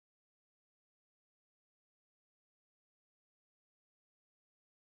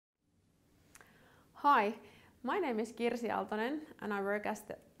Hi, my name is Kirsi Aaltonen and I work as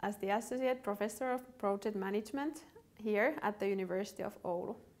the Associate Professor of Project Management here at the University of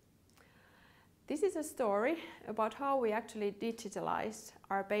Oulu. This is a story about how we actually digitalized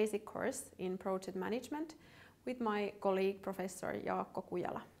our basic course in Project Management with my colleague Professor Jaakko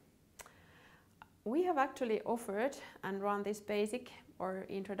Kujala. We have actually offered and run this basic or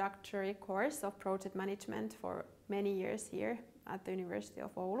introductory course of Project Management for many years here at the University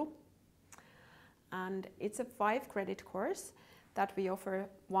of Oulu. And it's a 5-credit course that we offer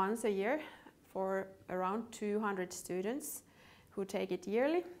once a year for around 200 students who take it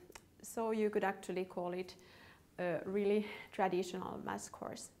yearly. So you could actually call it a really traditional maths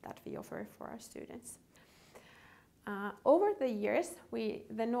course that we offer for our students. Over the years, we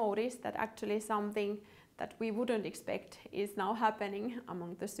then noticed that actually something that we wouldn't expect is now happening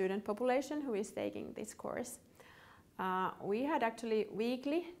among the student population who is taking this course. We had actually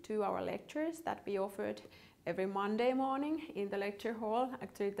weekly 2-hour lectures that we offered every Monday morning in the lecture hall.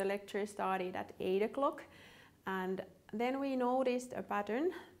 Actually, the lecture started at 8 o'clock. And then we noticed a pattern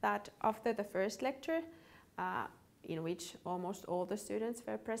that after the first lecture, in which almost all the students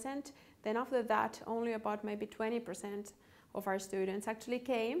were present, then after that, only about maybe 20% of our students actually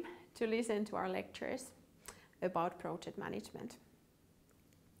came to listen to our lectures about project management.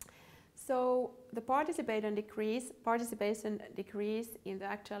 So the participation decrease in the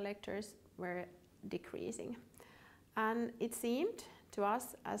actual lectures were decreasing. And it seemed to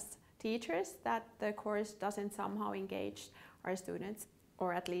us as teachers that the course doesn't somehow engage our students,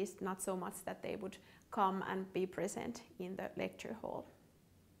 or at least not so much that they would come and be present in the lecture hall.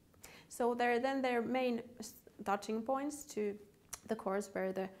 So their main touching points to the course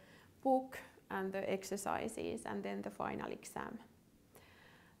were the book and the exercises and then the final exam.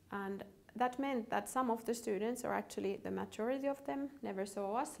 And that meant that some of the students, or actually the majority of them, never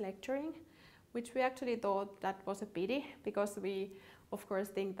saw us lecturing, which we actually thought that was a pity, because we of course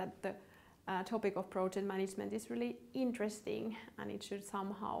think that the topic of project management is really interesting and it should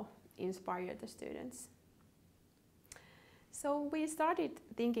somehow inspire the students. So we started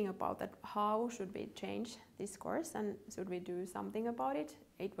thinking about that, how should we change this course and should we do something about it?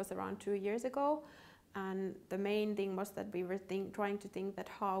 It was around 2 years ago. And the main thing was that we were trying to think that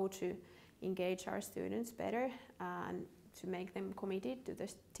how to engage our students better and to make them committed to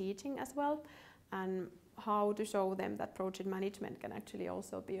the teaching as well, and how to show them that project management can actually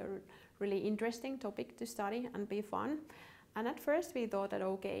also be a really interesting topic to study and be fun. And at first we thought that,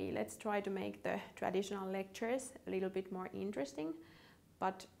 okay, let's try to make the traditional lectures a little bit more interesting,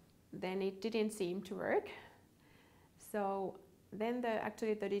 but then it didn't seem to work. So then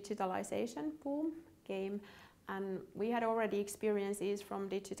actually the digitalization boom came, and we had already experiences from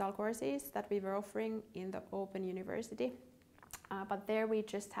digital courses that we were offering in the Open University, but there we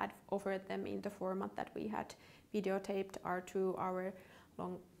just had offered them in the format that we had videotaped our 2-hour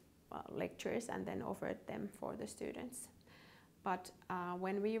long lectures and then offered them for the students. But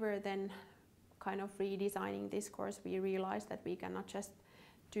when we were then kind of redesigning this course, we realized that we cannot just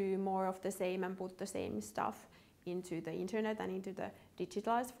do more of the same and put the same stuff into the internet and into the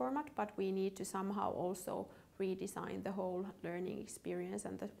digitalized format, but we need to somehow also redesign the whole learning experience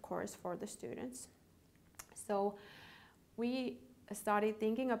and the course for the students. So we started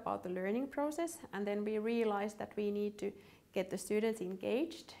thinking about the learning process, and then we realized that we need to get the students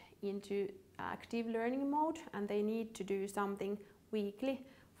engaged into active learning mode, and they need to do something weekly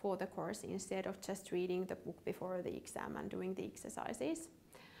for the course instead of just reading the book before the exam and doing the exercises.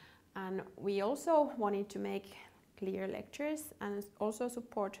 And we also wanted to make clear lectures and also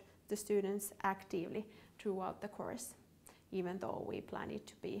support the students actively throughout the course, even though we plan it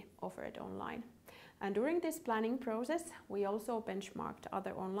to be offered online. And during this planning process, we also benchmarked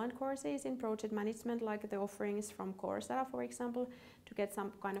other online courses in project management, like the offerings from Coursera, for example, to get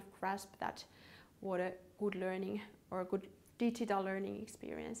some kind of grasp that what a good learning or good digital learning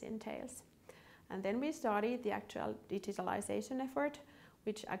experience entails. And then we started the actual digitalization effort,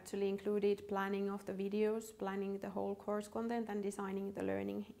 which actually included planning of the videos, planning the whole course content, and designing the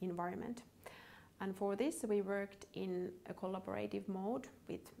learning environment. And for this, we worked in a collaborative mode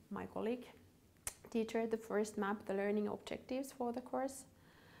with my colleague teacher to first map the learning objectives for the course.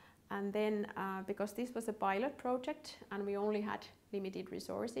 And then, because this was a pilot project and we only had limited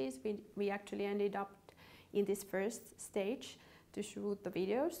resources, we actually ended up in this first stage to shoot the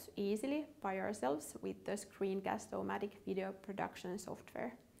videos easily by ourselves with the Screencast-O-Matic video production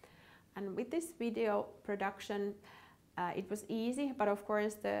software. And with this video production, it was easy, but of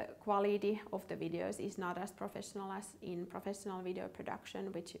course the quality of the videos is not as professional as in professional video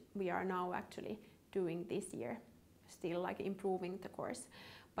production, which we are now actually doing this year, still like improving the course.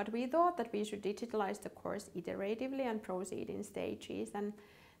 But we thought that we should digitalize the course iteratively and proceed in stages. And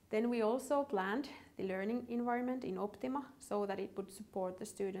then we also planned the learning environment in Optima so that it would support the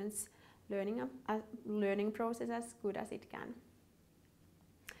students' learning process as good as it can.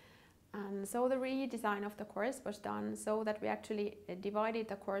 And so the redesign of the course was done so that we actually divided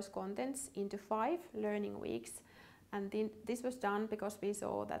the course contents into 5 learning weeks. And this was done because we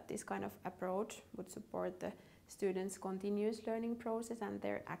saw that this kind of approach would support the students' continuous learning process and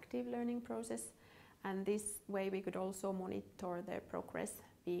their active learning process. And this way we could also monitor their progress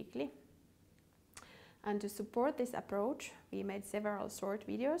weekly. And to support this approach, we made several short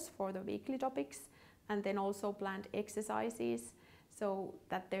videos for the weekly topics and then also planned exercises so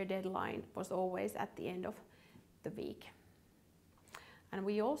that their deadline was always at the end of the week. And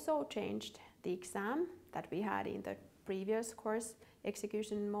we also changed the exam that we had in the previous course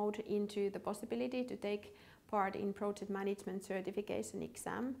execution mode into the possibility to take part in project management certification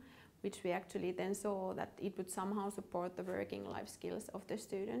exam, which we actually then saw that it would somehow support the working life skills of the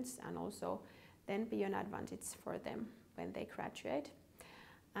students and also then be an advantage for them when they graduate.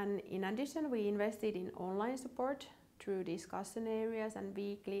 And in addition, we invested in online support through discussion areas and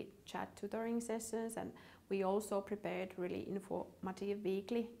weekly chat tutoring sessions, and we also prepared really informative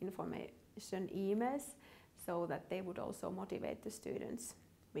weekly information emails so that they would also motivate the students'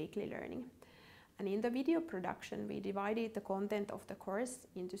 weekly learning. And in the video production, we divided the content of the course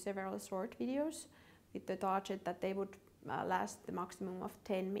into several short videos with the target that they would last the maximum of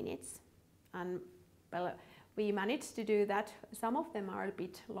 10 minutes. And well, we managed to do that. Some of them are a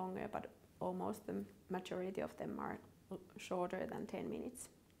bit longer, but almost the majority of them are shorter than 10 minutes.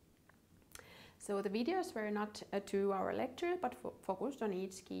 So the videos were not a 2-hour lecture, but focused on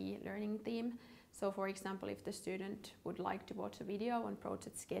each key learning theme. So for example, if the student would like to watch a video on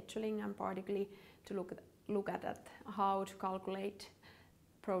project scheduling and particularly to look at how to calculate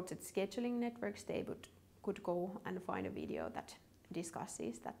project scheduling networks, they could go and find a video that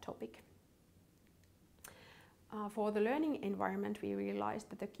discusses that topic. For the learning environment, we realized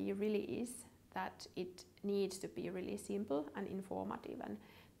that the key really is that it needs to be really simple and informative, and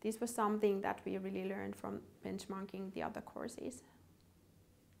this was something that we really learned from benchmarking the other courses.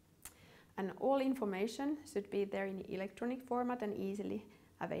 And all information should be there in electronic format and easily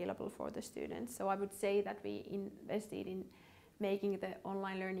available for the students. So I would say that we invested in making the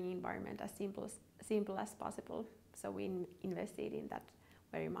online learning environment as simple as possible. So we invested in that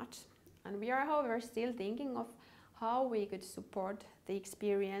very much. And we are, however, still thinking of how we could support the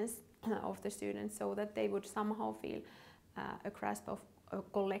experience of the students so that they would somehow feel a grasp of a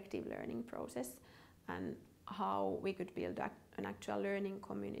collective learning process and how we could build an actual learning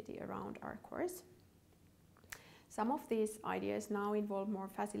community around our course. Some of these ideas now involve more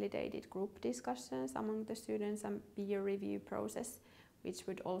facilitated group discussions among the students and peer review process, which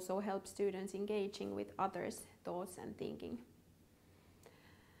would also help students engaging with others' thoughts and thinking.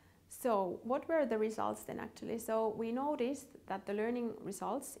 So what were the results then actually? So we noticed that the learning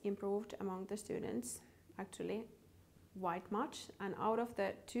results improved among the students actually quite much, and out of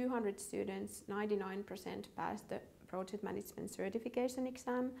the 200 students, 99% passed the project management certification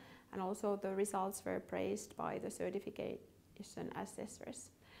exam, and also the results were praised by the certification assessors.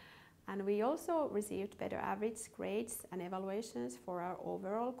 And we also received better average grades and evaluations for our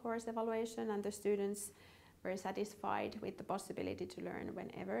overall course evaluation, and the students were satisfied with the possibility to learn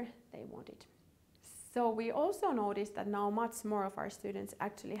whenever they wanted. So we also noticed that now much more of our students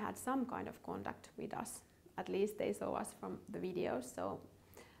actually had some kind of contact with us. At least they saw us from the videos,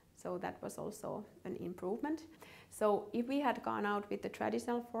 so that was also an improvement. So if we had gone out with the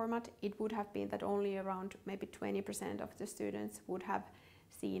traditional format, it would have been that only around maybe 20% of the students would have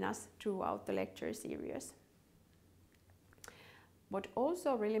seen us throughout the lecture series. What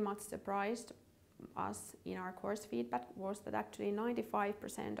also really much surprised us in our course feedback was that actually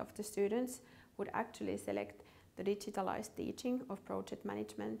 95% of the students would actually select the digitalized teaching of project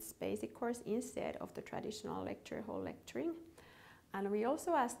management's basic course instead of the traditional lecture hall lecturing. And we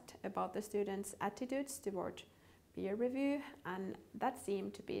also asked about the students' attitudes toward peer review, and that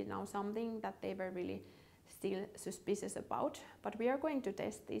seemed to be now something that they were really still suspicious about. But we are going to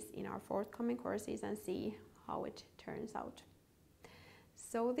test this in our forthcoming courses and see how it turns out.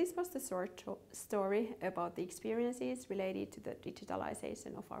 So this was the short story about the experiences related to the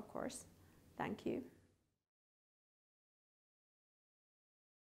digitalization of our course. Thank you.